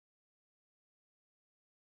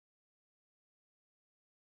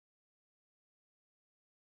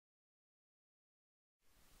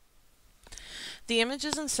The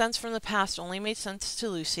images and scents from the past only made sense to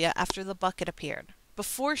Lucia after the bucket appeared.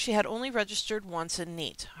 Before, she had only registered wants and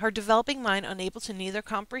needs, her developing mind unable to neither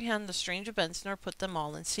comprehend the strange events nor put them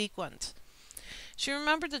all in sequence. She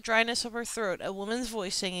remembered the dryness of her throat, a woman's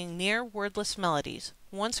voice singing near wordless melodies,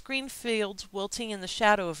 once green fields wilting in the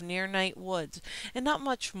shadow of near night woods, and not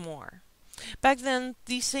much more. Back then,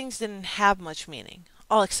 these things didn't have much meaning,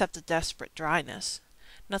 all except a desperate dryness.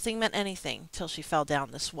 Nothing meant anything till she fell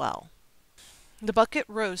down this well. The bucket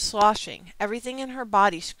rose sloshing. Everything in her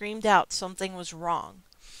body screamed out something was wrong,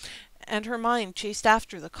 and her mind chased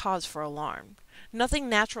after the cause for alarm. Nothing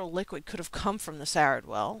natural liquid could have come from this arid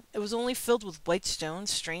well. It was only filled with white stones,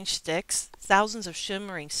 strange sticks, thousands of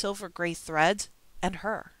shimmering silver-gray threads, and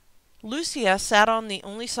her. Lucia sat on the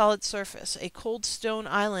only solid surface, a cold stone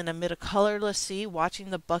island amid a colorless sea, watching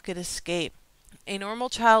the bucket escape. A normal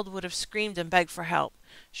child would have screamed and begged for help.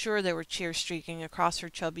 Sure, there were tears streaking across her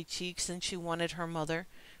chubby cheeks, and she wanted her mother,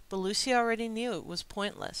 but Lucy already knew it was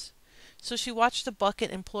pointless. So she watched the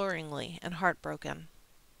bucket imploringly and heartbroken.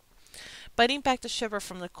 Biting back the shiver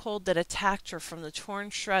from the cold that attacked her from the torn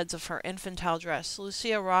shreds of her infantile dress,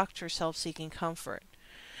 Lucia rocked herself seeking comfort.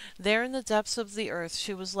 There in the depths of the earth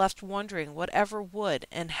she was left wondering whatever would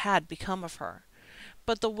and had become of her.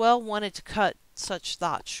 But the well wanted to cut such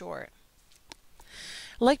thoughts short.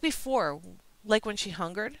 Like before, like when she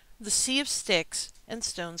hungered, the sea of sticks and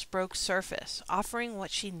stones broke surface, offering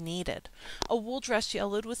what she needed. A wool dress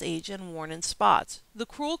yellowed with age and worn in spots. The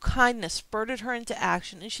cruel kindness spurred her into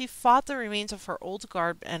action, and she fought the remains of her old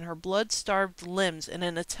garb and her blood-starved limbs in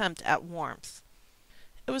an attempt at warmth.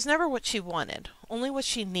 It was never what she wanted, only what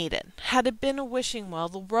she needed. Had it been a wishing well,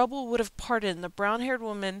 the rubble would have parted, and the brown-haired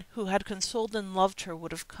woman who had consoled and loved her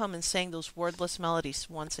would have come and sang those wordless melodies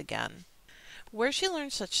once again. Where she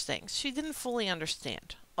learned such things, she didn't fully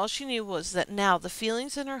understand. All she knew was that now the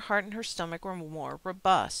feelings in her heart and her stomach were more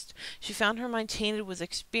robust. She found her mind tainted with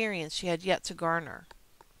experience she had yet to garner.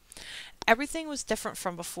 Everything was different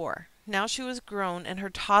from before. Now she was grown, and her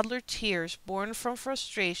toddler tears, born from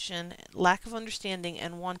frustration, lack of understanding,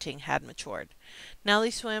 and wanting, had matured. Now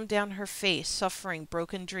they swam down her face, suffering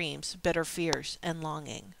broken dreams, bitter fears, and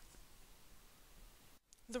longing.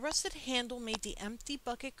 The rusted handle made the empty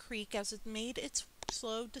bucket creak as it made its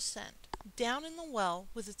slow descent. Down in the well,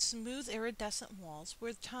 with its smooth iridescent walls,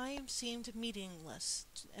 where time seemed meaningless,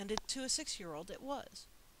 and to a 6-year-old it was.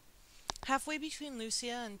 Halfway between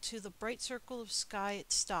Lucia and to the bright circle of sky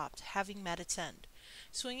it stopped, having met its end.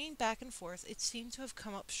 Swinging back and forth, it seemed to have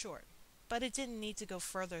come up short, but it didn't need to go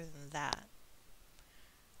further than that.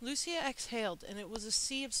 Lucia exhaled, and it was a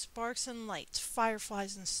sea of sparks and lights,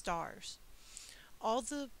 fireflies and stars. All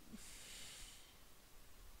the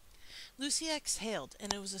Lucia exhaled,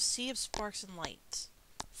 and it was a sea of sparks and lights,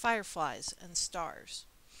 fireflies and stars,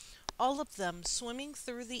 all of them swimming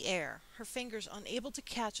through the air, her fingers unable to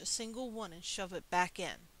catch a single one and shove it back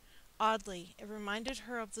in. Oddly, it reminded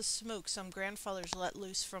her of the smoke some grandfathers let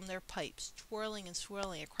loose from their pipes, twirling and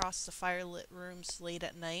swirling across the firelit rooms late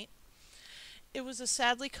at night. It was a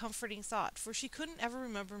sadly comforting thought, for she couldn't ever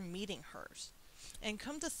remember meeting hers. And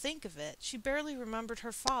come to think of it, she barely remembered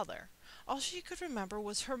her father. All she could remember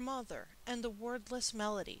was her mother and the wordless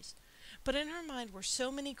melodies. But in her mind were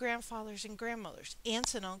so many grandfathers and grandmothers,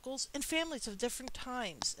 aunts and uncles, and families of different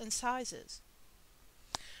times and sizes.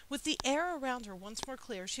 With the air around her once more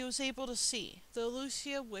clear, she was able to see, though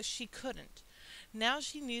Lucia wished she couldn't. Now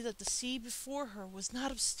she knew that the sea before her was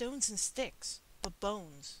not of stones and sticks, but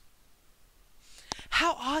bones.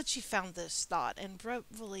 How odd she found this thought and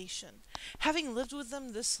revelation, having lived with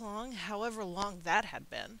them this long, however long that had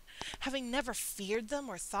been, having never feared them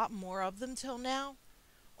or thought more of them till now,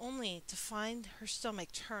 only to find her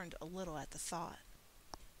stomach turned a little at the thought.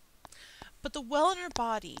 But the well in her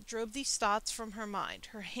body drove these thoughts from her mind.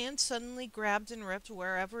 Her hands suddenly grabbed and ripped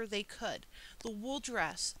wherever they could. The wool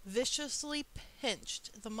dress viciously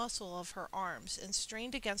pinched the muscle of her arms and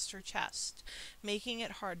strained against her chest, making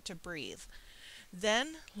it hard to breathe.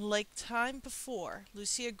 Then, like time before,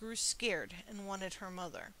 Lucia grew scared and wanted her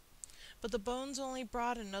mother. But the bones only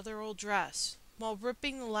brought another old dress. While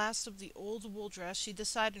ripping the last of the old wool dress, she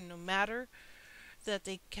decided no matter that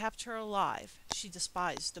they kept her alive, she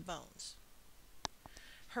despised the bones.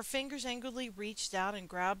 Her fingers angrily reached out and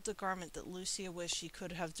grabbed the garment that Lucia wished she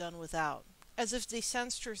could have done without. As if they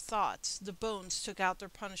sensed her thoughts, the bones took out their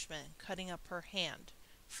punishment, cutting up her hand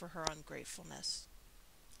for her ungratefulness.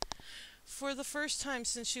 For the first time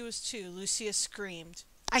since she was 2, Lucia screamed,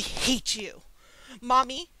 "I hate you!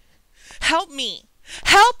 Mommy, help me!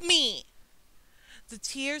 Help me!" The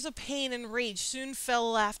tears of pain and rage soon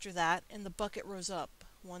fell after that, and the bucket rose up,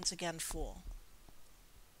 once again full.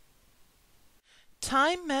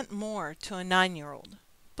 Time meant more to a 9-year-old,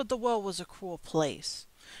 but the well was a cruel place.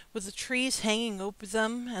 With the trees hanging over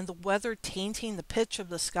them and the weather tainting the pitch of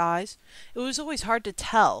the skies, it was always hard to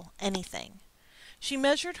tell anything. She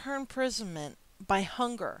measured her imprisonment by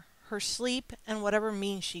hunger, her sleep, and whatever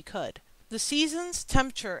means she could. The seasons,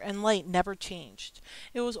 temperature, and light never changed.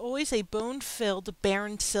 It was always a bone-filled,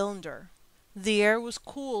 barren cylinder. The air was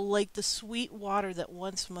cool like the sweet water that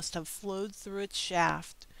once must have flowed through its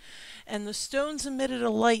shaft, and the stones emitted a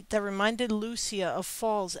light that reminded Lucia of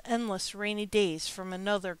fall's endless rainy days from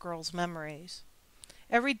another girl's memories.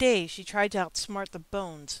 Every day she tried to outsmart the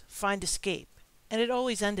bones, find escape, and it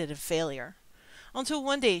always ended in failure. Until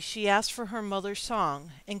one day she asked for her mother's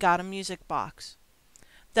song and got a music box.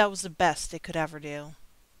 That was the best it could ever do.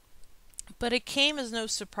 But it came as no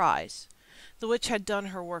surprise. The witch had done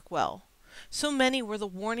her work well. So many were the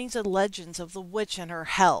warnings and legends of the witch and her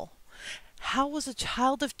hell. How was a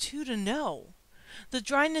child of 2 to know? The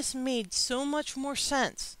dryness made so much more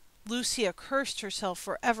sense. Lucia cursed herself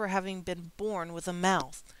for ever having been born with a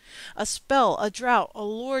mouth. A spell, a drought, a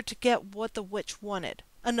lure to get what the witch wanted.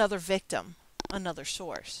 Another victim, another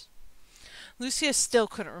source. Lucia still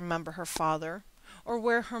couldn't remember her father, or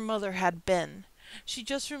where her mother had been. She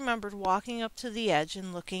just remembered walking up to the edge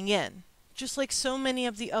and looking in, just like so many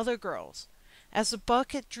of the other girls. As the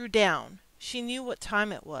bucket drew down, she knew what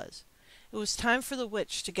time it was. It was time for the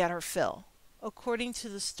witch to get her fill. According to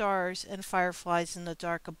the stars and fireflies in the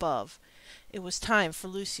dark above, it was time for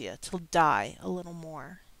Lucia to die a little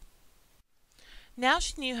more. Now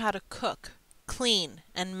she knew how to cook, clean,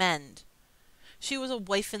 and mend. She was a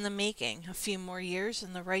wife in the making. A few more years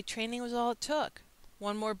and the right training was all it took.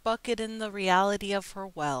 One more bucket in the reality of her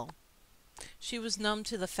well. She was numb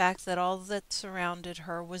to the fact that all that surrounded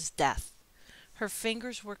her was death. Her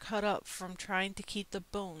fingers were cut up from trying to keep the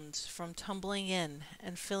bones from tumbling in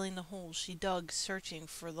and filling the holes she dug searching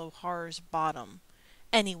for the horror's bottom,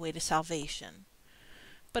 any way to salvation.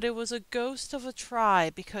 But it was a ghost of a try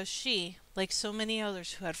because she, like so many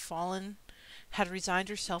others who had fallen, had resigned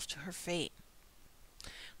herself to her fate.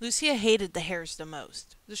 Lucia hated the hairs the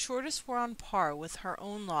most. The shortest were on par with her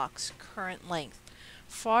own locks' current length,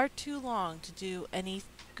 far too long to do any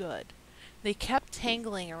good. They kept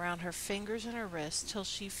tangling around her fingers and her wrists till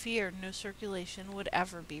she feared no circulation would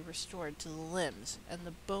ever be restored to the limbs, and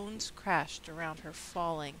the bones crashed around her,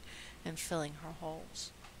 falling and filling her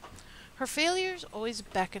holes. Her failures always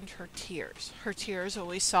beckoned her tears. Her tears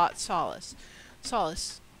always sought solace.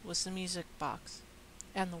 Solace was the music box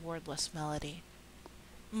and the wordless melody.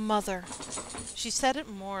 Mother. She said it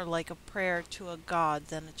more like a prayer to a god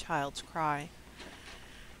than a child's cry.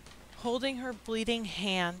 Holding her bleeding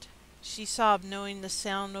hand, she sobbed, knowing the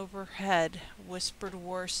sound overhead whispered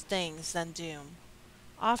worse things than doom.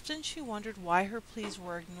 Often she wondered why her pleas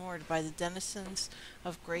were ignored by the denizens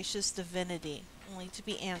of gracious divinity, only to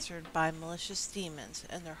be answered by malicious demons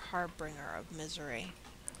and their harbinger of misery.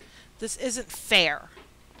 This isn't fair!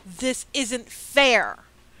 This isn't fair!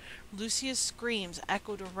 Lucia's screams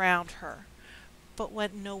echoed around her, but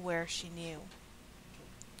went nowhere, she knew.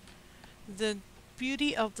 The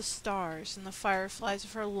beauty of the stars and the fireflies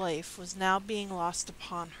of her life was now being lost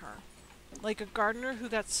upon her. Like a gardener who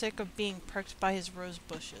got sick of being pricked by his rose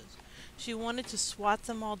bushes, she wanted to swat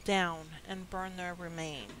them all down and burn their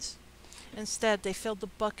remains. Instead, they filled the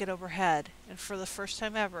bucket overhead, and for the first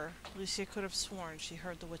time ever, Lucia could have sworn she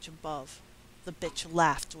heard the witch above. The bitch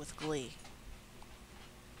laughed with glee.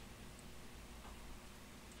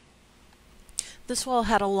 This well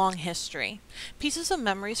had a long history. Pieces of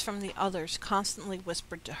memories from the others constantly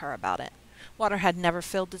whispered to her about it. Water had never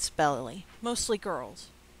filled its belly, mostly girls.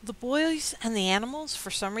 The boys and the animals,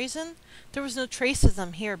 for some reason, there was no trace of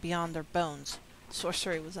them here beyond their bones.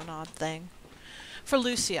 Sorcery was an odd thing. For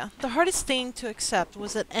Lucia, the hardest thing to accept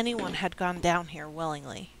was that anyone had gone down here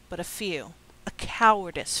willingly, but a few, a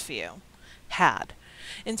cowardice few, had.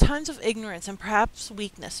 In times of ignorance and perhaps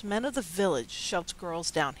weakness, men of the village shoved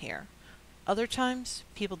girls down here. Other times,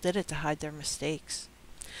 people did it to hide their mistakes.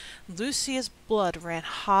 Lucia's blood ran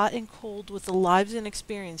hot and cold with the lives and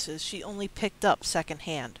experiences she only picked up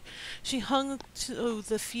second-hand. She hung to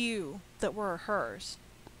the few that were hers,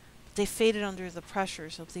 but they faded under the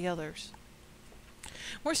pressures of the others.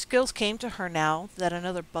 More skills came to her now that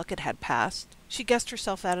another bucket had passed. She guessed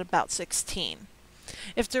herself at about 16.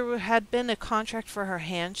 If there had been a contract for her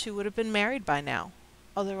hand, she would have been married by now.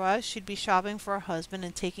 Otherwise, she'd be shopping for a husband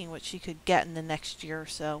and taking what she could get in the next year or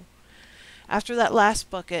so. After that last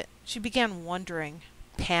bucket, she began wondering,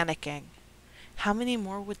 panicking. How many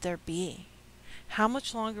more would there be? How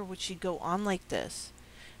much longer would she go on like this?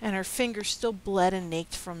 And her fingers still bled and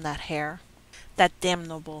ached from that hair. That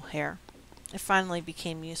damnable hair. It finally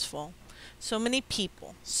became useful. So many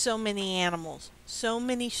people, so many animals, so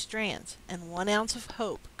many strands, and 1 ounce of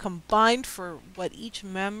hope combined for what each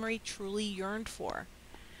memory truly yearned for.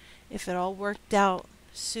 If it all worked out,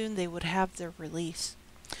 soon they would have their release.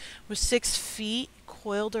 With 6 feet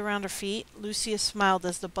coiled around her feet, Lucia smiled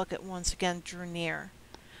as the bucket once again drew near.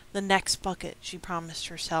 The next bucket, she promised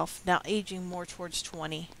herself, now aging more towards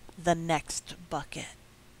 20. The next bucket.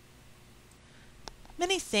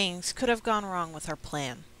 Many things could have gone wrong with her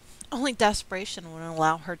plan. Only desperation would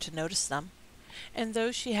allow her to notice them. And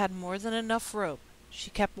though she had more than enough rope, she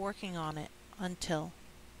kept working on it until,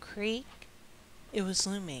 creak, it was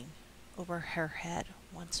looming over her head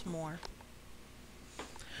once more.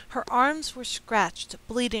 Her arms were scratched,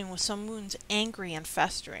 bleeding with some wounds angry and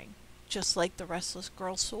festering, just like the restless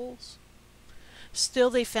girl's souls. Still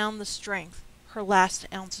they found the strength, her last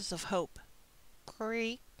ounces of hope.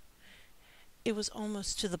 Creak. It was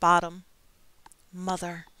almost to the bottom.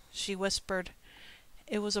 Mother, she whispered.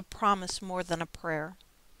 It was a promise more than a prayer.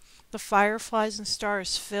 The fireflies and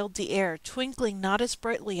stars filled the air, twinkling not as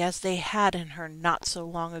brightly as they had in her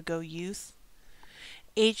not-so-long-ago youth.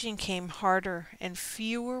 Aging came harder, and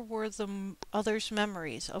fewer were the others'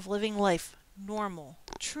 memories of living life, normal,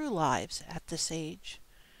 true lives at this age.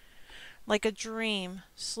 Like a dream,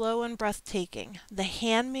 slow and breathtaking, the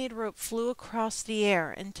handmade rope flew across the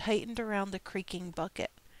air and tightened around the creaking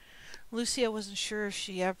bucket. Lucia wasn't sure if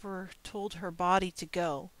she ever told her body to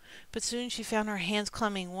go, but soon she found her hands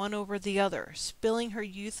climbing one over the other, spilling her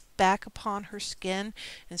youth back upon her skin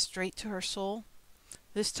and straight to her soul.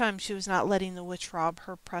 This time she was not letting the witch rob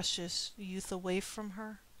her precious youth away from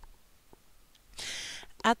her.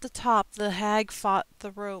 At the top the hag fought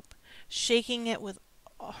the rope, shaking it with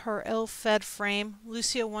her ill-fed frame.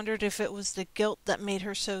 Lucia wondered if it was the guilt that made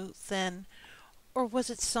her so thin, or was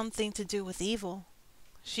it something to do with evil?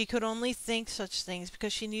 She could only think such things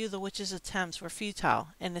because she knew the witch's attempts were futile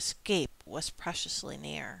and escape was preciously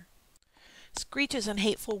near. Screeches and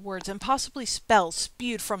hateful words and possibly spells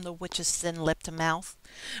spewed from the witch's thin-lipped mouth.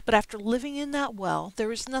 But after living in that well, there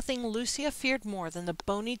was nothing Lucia feared more than the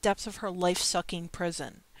bony depths of her life-sucking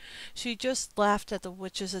prison. She just laughed at the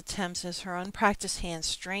witch's attempts as her unpracticed hands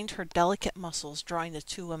strained her delicate muscles, drawing the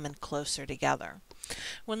two women closer together.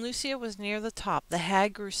 When Lucia was near the top, the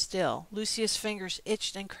hag grew still. Lucia's fingers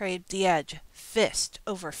itched and craved the edge, fist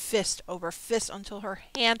over fist over fist, until her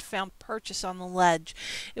hand found purchase on the ledge.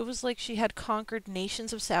 It was like she had conquered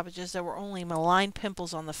nations of savages that were only malign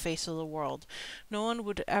pimples on the face of the world. No one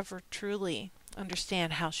would ever truly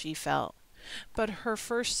understand how she felt. But her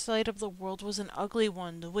first sight of the world was an ugly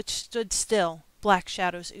one. The witch stood still, black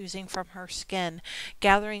shadows oozing from her skin,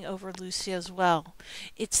 gathering over Lucia's well.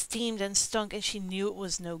 It steamed and stunk, and she knew it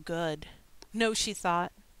was no good. No, she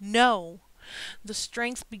thought. No! The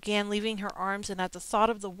strength began leaving her arms, and at the thought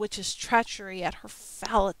of the witch's treachery, at her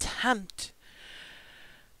foul attempt,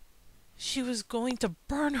 she was going to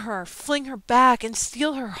burn her, fling her back, and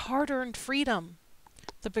steal her hard-earned freedom.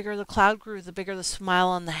 The bigger the cloud grew, the bigger the smile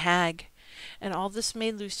on the hag. And all this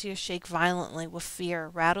made Lucia shake violently with fear,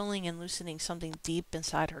 rattling and loosening something deep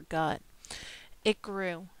inside her gut. It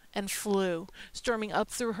grew and flew, storming up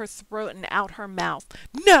through her throat and out her mouth.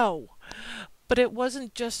 No! But it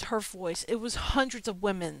wasn't just her voice, it was hundreds of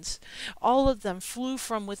women's. All of them flew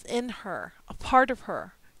from within her, a part of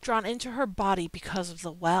her, drawn into her body because of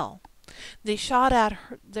the well. They shot at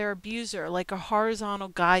their abuser like a horizontal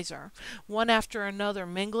geyser, one after another,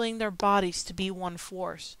 mingling their bodies to be one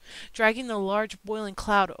force, dragging the large boiling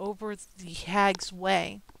cloud over the hag's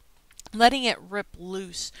way, letting it rip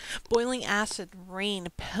loose. Boiling acid rain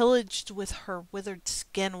pillaged with her withered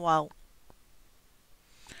skin, while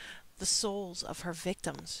the souls of her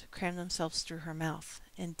victims crammed themselves through her mouth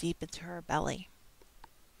and deep into her belly.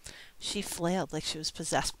 She flailed like she was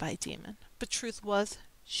possessed by a demon, but truth was,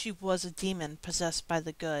 she was a demon possessed by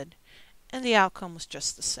the good, and the outcome was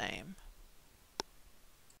just the same.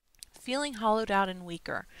 Feeling hollowed out and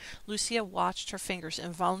weaker, Lucia watched her fingers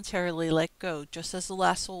involuntarily let go just as the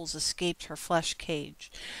last souls escaped her flesh cage.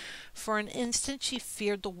 For an instant she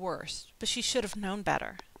feared the worst, but she should have known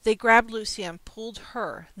better. They grabbed Lucia and pulled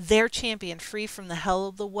her, their champion, free from the hell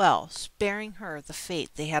of the well, sparing her the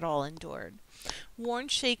fate they had all endured. Worn,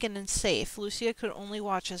 shaken, and safe, Lucia could only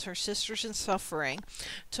watch as her sisters in suffering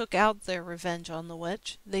took out their revenge on the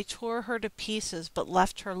witch. They tore her to pieces, but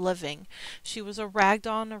left her living. She was a rag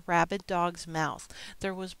doll in a rabid dog's mouth.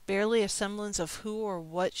 There was barely a semblance of who or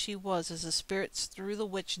what she was as the spirits threw the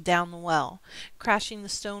witch down the well, crashing the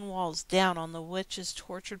stone walls down on the witch's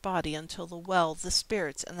tortured body until the well, the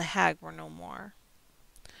spirits, and the hag were no more.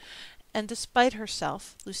 And despite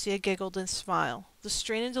herself, Lucia giggled and smiled. The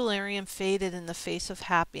strain and delirium faded in the face of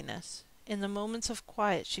happiness. In the moments of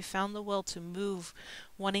quiet she found the will to move,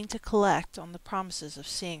 wanting to collect on the promises of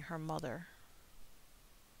seeing her mother.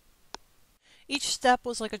 Each step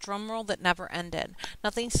was like a drum roll that never ended.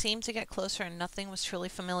 Nothing seemed to get closer and nothing was truly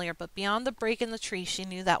familiar, but beyond the break in the tree she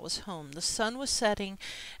knew that was home. The sun was setting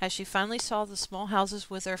as she finally saw the small houses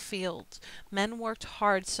with their fields. Men worked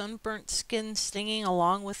hard, sunburnt skin stinging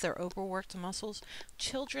along with their overworked muscles.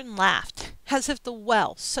 Children laughed, as if the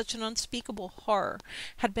well, such an unspeakable horror,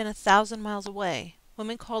 had been 1,000 miles away.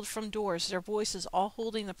 Women called from doors, their voices all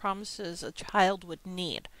holding the promises a child would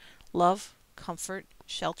need: love, comfort,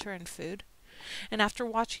 shelter, and food. And after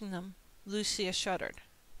watching them, Lucia shuddered.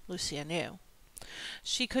 Lucia knew.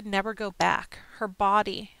 She could never go back. Her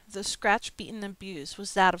body, though scratch-beaten and abused,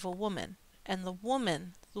 was that of a woman. And the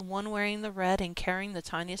woman, the one wearing the red and carrying the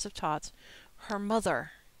tiniest of tots, her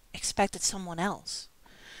mother, expected someone else.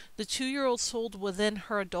 The 2-year-old soul within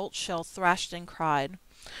her adult shell thrashed and cried.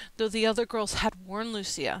 Though the other girls had warned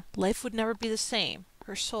Lucia, life would never be the same.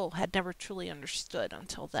 Her soul had never truly understood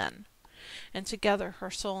until then. And together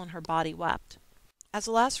her soul and her body wept. As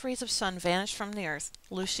the last rays of sun vanished from the earth,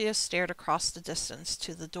 Lucia stared across the distance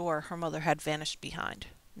to the door her mother had vanished behind,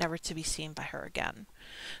 never to be seen by her again.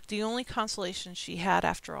 The only consolation she had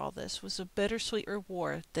after all this was a bittersweet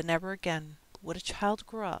reward that never again would a child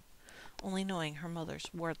grow up, only knowing her mother's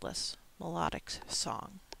wordless, melodic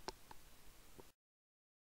song.